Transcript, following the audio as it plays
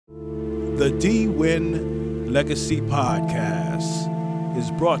The D-Win Legacy Podcast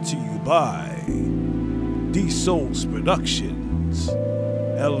is brought to you by D-Souls Productions,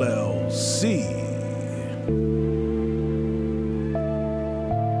 LLC.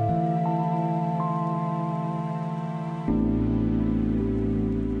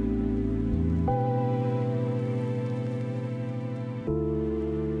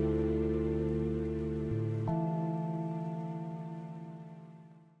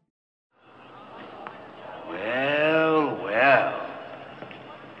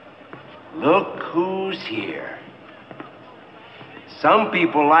 Look who's here. Some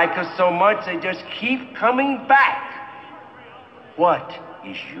people like us so much they just keep coming back. What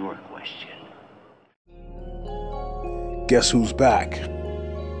is your question? Guess who's back?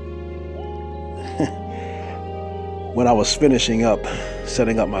 When I was finishing up,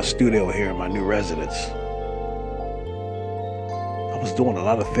 setting up my studio here in my new residence, I was doing a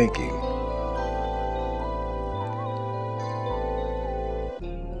lot of thinking.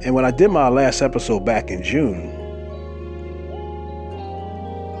 And when I did my last episode back in June,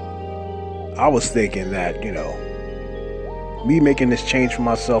 I was thinking that, me making this change for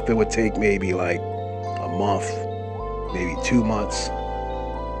myself, it would take maybe like a month, maybe 2 months.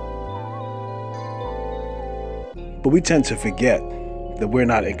 But we tend to forget that we're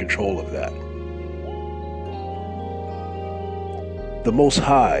not in control of that. The Most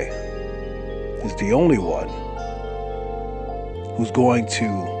High is the only one who's going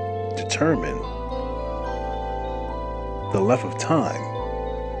to determine the length of time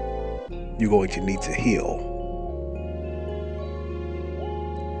you're going to need to heal.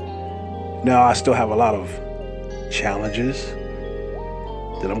 Now, I still have a lot of challenges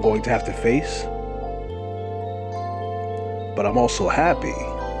that I'm going to have to face, but I'm also happy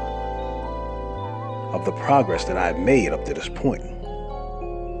of the progress that I've made up to this point.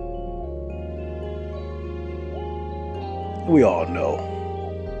 We all know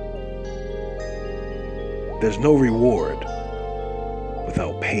there's no reward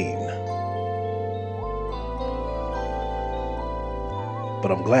without pain.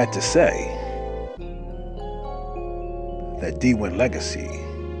 But I'm glad to say that D-Win Legacy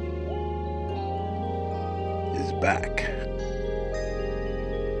is back.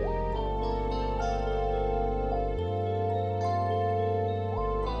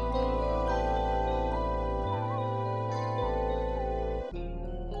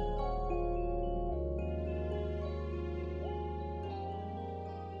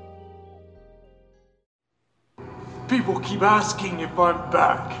 People keep asking if I'm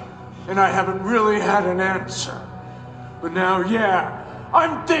back, and I haven't really had an answer. But now, yeah,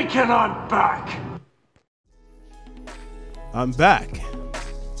 I'm thinking I'm back. I'm back,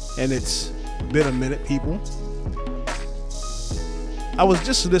 and it's been a minute, people. I was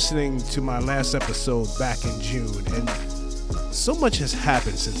just listening to my last episode back in June, and so much has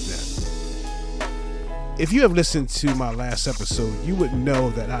happened since then. If you have listened to my last episode, you would know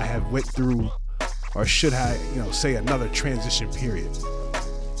that I have went through, or should I, say another transition period.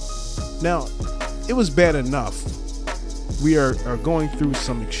 Now, it was bad enough. We are going through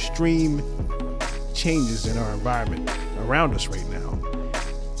some extreme changes in our environment around us right now.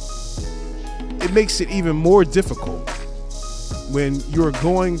 It makes it even more difficult when you're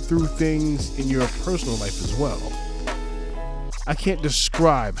going through things in your personal life as well. I can't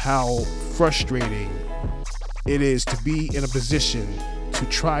describe how frustrating it is to be in a position to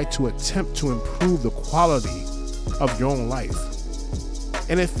try to attempt to improve the quality of your own life.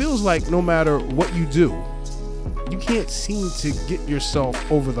 And it feels like no matter what you do, you can't seem to get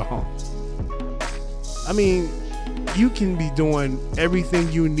yourself over the hump. I mean, you can be doing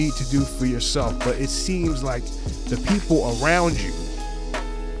everything you need to do for yourself, but it seems like the people around you,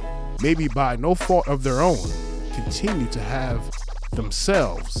 maybe by no fault of their own, continue to have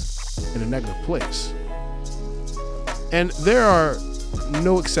themselves in a negative place. And there are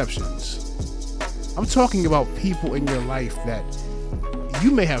no exceptions. I'm talking about people in your life that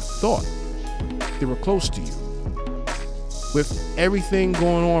you may have thought they were close to you. With everything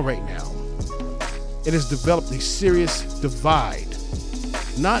going on right now, it has developed a serious divide,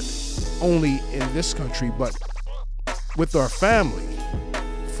 not only in this country, but with our family,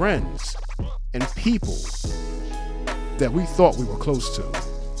 friends, and people that we thought we were close to.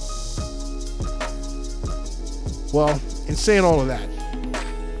 Well, in saying all of that,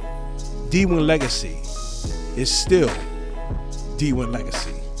 D-Win Legacy is still D-Win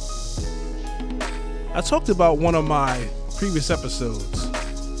Legacy. I talked about one of my previous episodes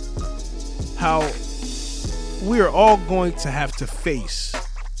how we are all going to have to face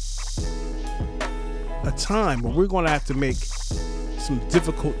a time where we're going to have to make some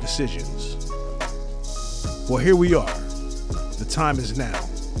difficult decisions. Well, here we are. The time is now.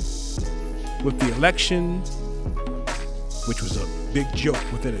 With the election, which was a big joke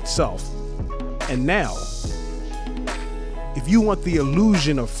within itself, and now, if you want the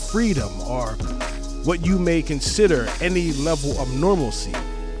illusion of freedom or what you may consider any level of normalcy,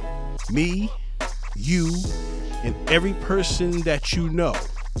 me, you, and every person that you know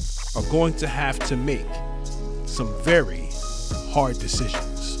are going to have to make some very hard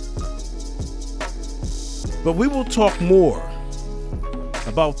decisions. But we will talk more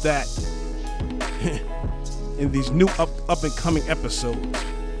about that in these new up and coming episodes.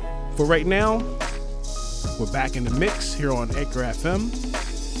 For right now, we're back in the mix here on Anchor FM.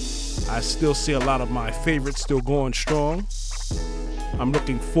 I still see a lot of my favorites still going strong. I'm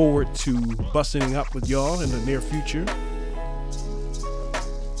looking forward to busting up with y'all in the near future.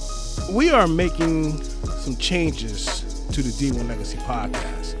 We are making some changes to the D1 Legacy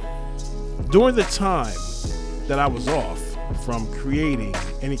podcast. During the time that I was off from creating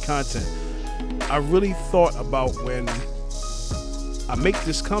any content, I really thought about when I make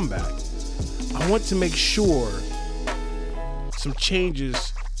this comeback, I want to make sure some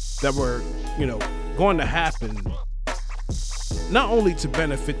changes that were, going to happen, not only to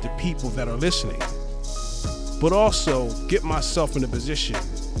benefit the people that are listening, but also get myself in a position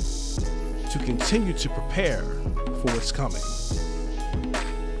to continue to prepare for what's coming.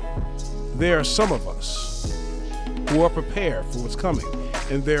 There are some of us who are prepared for what's coming,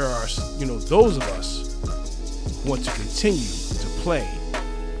 and there are, those of us who want to continue to play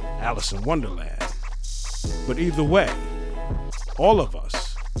Alice in Wonderland. But either way, all of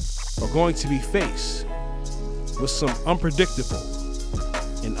us are going to be faced with some unpredictable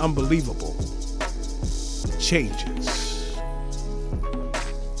and unbelievable changes.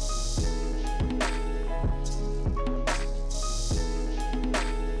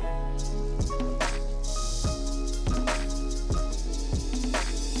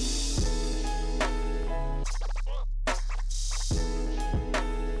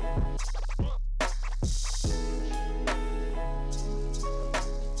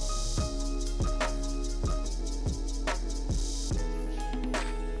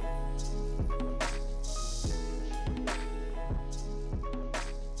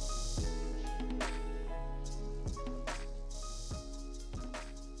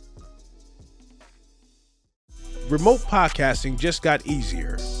 Remote podcasting just got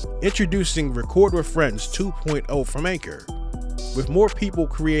easier. Introducing Record with Friends 2.0 from Anchor. With more people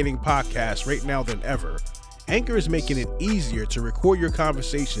creating podcasts right now than ever, Anchor is making it easier to record your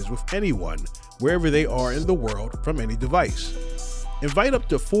conversations with anyone, wherever they are in the world, from any device. Invite up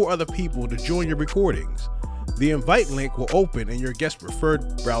to 4 other people to join your recordings. The invite link will open in your guest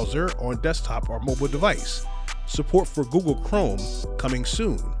preferred browser on desktop or mobile device. Support for Google Chrome coming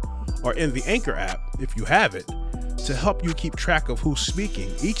soon, or in the Anchor app if you have it. To help you keep track of who's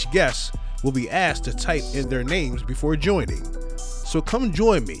speaking, each guest will be asked to type in their names before joining. So come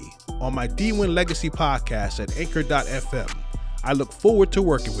join me on my D1 Legacy podcast at anchor.fm. I look forward to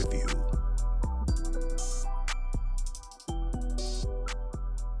working with you.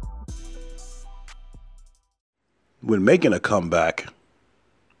 When making a comeback,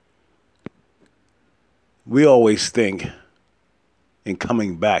 we always think in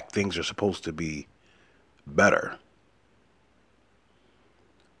coming back, things are supposed to be better.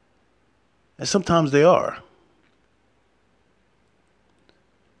 And sometimes they are.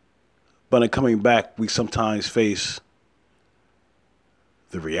 But in coming back, we sometimes face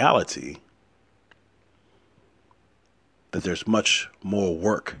the reality that there's much more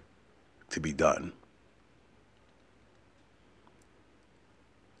work to be done.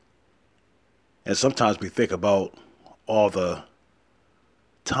 And sometimes we think about all the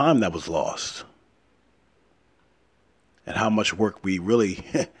time that was lost and how much work we really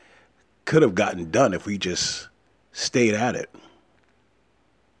could have gotten done if we just stayed at it.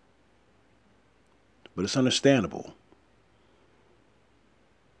 But it's understandable.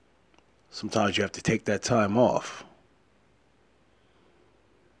 Sometimes you have to take that time off.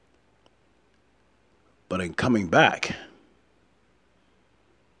 But in coming back,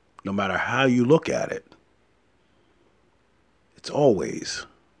 no matter how you look at it, it's always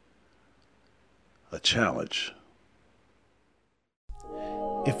a challenge.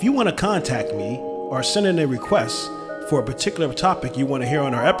 If you want to contact me or send in a request for a particular topic you want to hear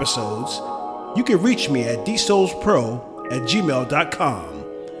on our episodes, you can reach me at dsoulspro@gmail.com.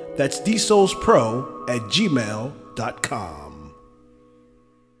 That's dsoulspro@gmail.com.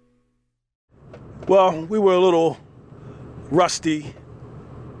 Well, we were a little rusty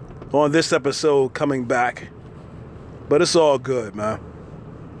on this episode coming back. But it's all good, man.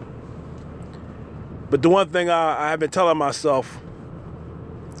 But the one thing I have been telling myself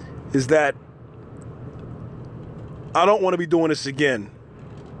is that I don't want to be doing this again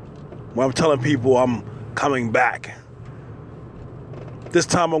when I'm telling people I'm coming back. This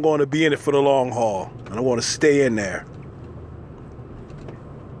time I'm going to be in it for the long haul, and I want to stay in there.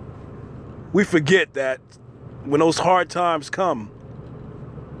 We forget that when those hard times come,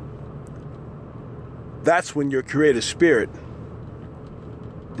 that's when your creative spirit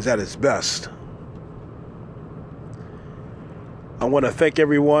is at its best. I want to thank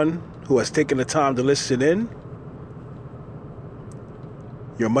everyone who has taken the time to listen in.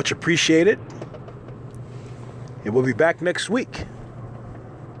 You're much appreciated. And we'll be back next week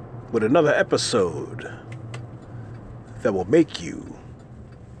with another episode that will make you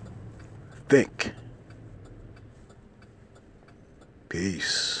think.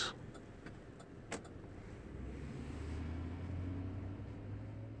 Peace.